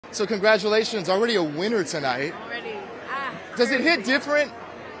So congratulations, already a winner tonight. Already. Does it hit different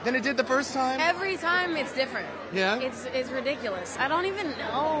than it did the first time? Every time it's different. Yeah? It's ridiculous. I don't even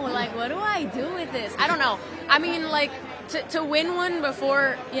know, like, what do I do with this? I don't know. I mean, like, to win one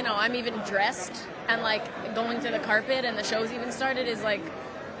before, you know, I'm even dressed and, like, going to the carpet and the show's even started is, like,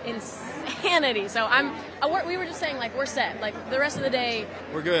 insanity. So we were just saying, like, we're set. Like, the rest of the day,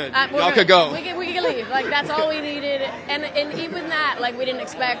 we're good. Y'all could go. We could leave. Like, that's all we needed. And even that, like, we didn't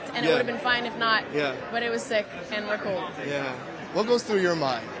expect, and it would have been fine if not. Yeah. But it was sick, and we're cool. Yeah. What goes through your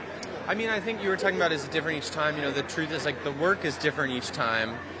mind? I mean, I think you were talking about is different each time. You know, the truth is, like, the work is different each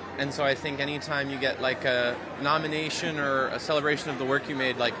time. And so I think anytime you get, like, a nomination or a celebration of the work you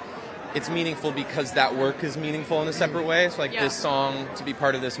made, like, it's meaningful because that work is meaningful in a separate way. So, like, this song, to be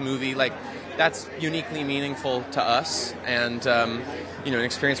part of this movie, like, that's uniquely meaningful to us. And, you know, an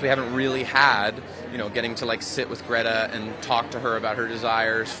experience we haven't really had, you know, getting to, like, sit with Greta and talk to her about her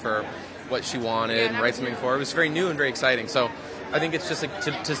desires for what she wanted and write something for her. It was very new and very exciting. So I think it's just like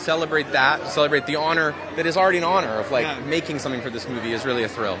to celebrate that, to celebrate the honor that is already an honor of like making something for this movie is really a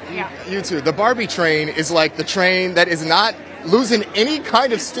thrill. Yeah. You too. The Barbie train is like the train that is not losing any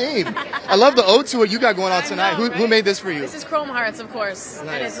kind of steam. I love the ode to it you got going on tonight. Know, right? Who made this for you? This is Chrome Hearts, of course.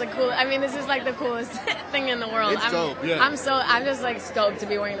 Nice. And it's like cool. I mean, this is like the coolest thing in the world. It's dope. Yeah. I'm just like stoked to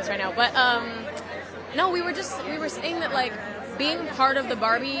be wearing this right now. But no, we were saying that like being part of the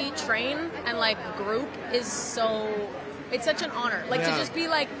Barbie train and like group is it's such an honor. Like to just be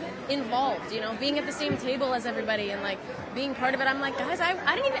like involved, you know, being at the same table as everybody and like being part of it. I'm like, guys,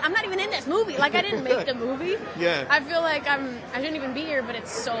 I'm not even in this movie. Like I didn't make the movie. Yeah. I feel like I shouldn't even be here, but it's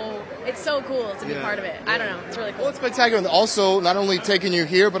so cool to be part of it. I don't know. It's really cool. Well, it's spectacular. And also, not only taking you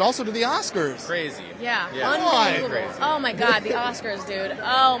here, but also to the Oscars. Crazy. Yeah. Unbelievable. Oh my God, the Oscars, dude.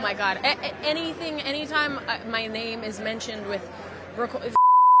 Oh my God. Anytime my name is mentioned with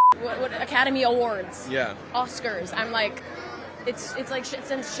what Academy Awards, Oscars, I'm like, it's like it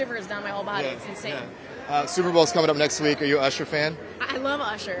sends shivers down my whole body. It's insane. Yeah. Super Bowl's coming up next week. Are you an Usher fan? I love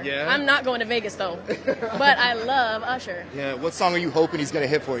Usher. Yeah. I'm not going to Vegas though, but I love Usher. Yeah. What song are you hoping he's gonna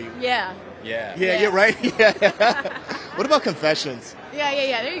hit for you? Yeah. Yeah. Right. Yeah. What about Confessions? Yeah.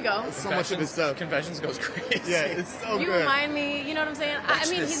 There you go. So much of his stuff. Confessions goes crazy. Yeah, it's so good. You remind me. You know what I'm saying? I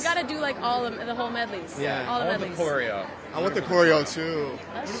mean, he's got to do like all the whole medleys. Yeah. All the I want medleys. the choreo. I want the choreo too.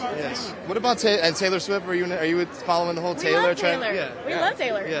 Yes. What about Taylor Swift? Are you following the whole Taylor trend? Yeah. We love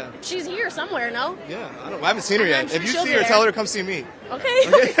Taylor. Yeah. She's here somewhere, no? Yeah. I haven't seen her yet. Sure If you she'll see be her, there. tell her to come see me.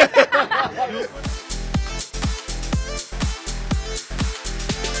 Okay.